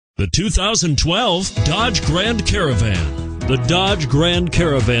The 2012 Dodge Grand Caravan. The Dodge Grand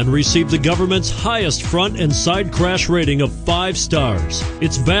Caravan received the government's highest front and side crash rating of 5 stars.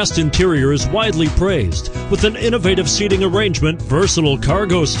 Its vast interior is widely praised, with an innovative seating arrangement, versatile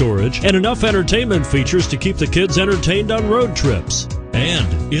cargo storage, and enough entertainment features to keep the kids entertained on road trips.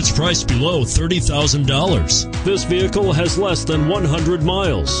 And it's priced below $30,000. This vehicle has less than 100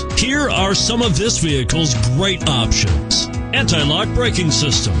 miles. Here are some of this vehicle's great options: anti-lock braking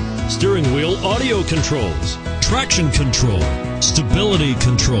system, steering wheel audio controls, traction control, stability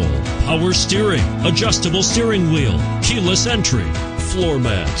control, power steering, adjustable steering wheel, keyless entry, floor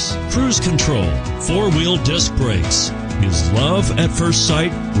mats, cruise control, 4-wheel disc brakes. Is love at first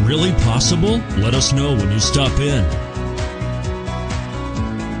sight really possible? Let us know when you stop in.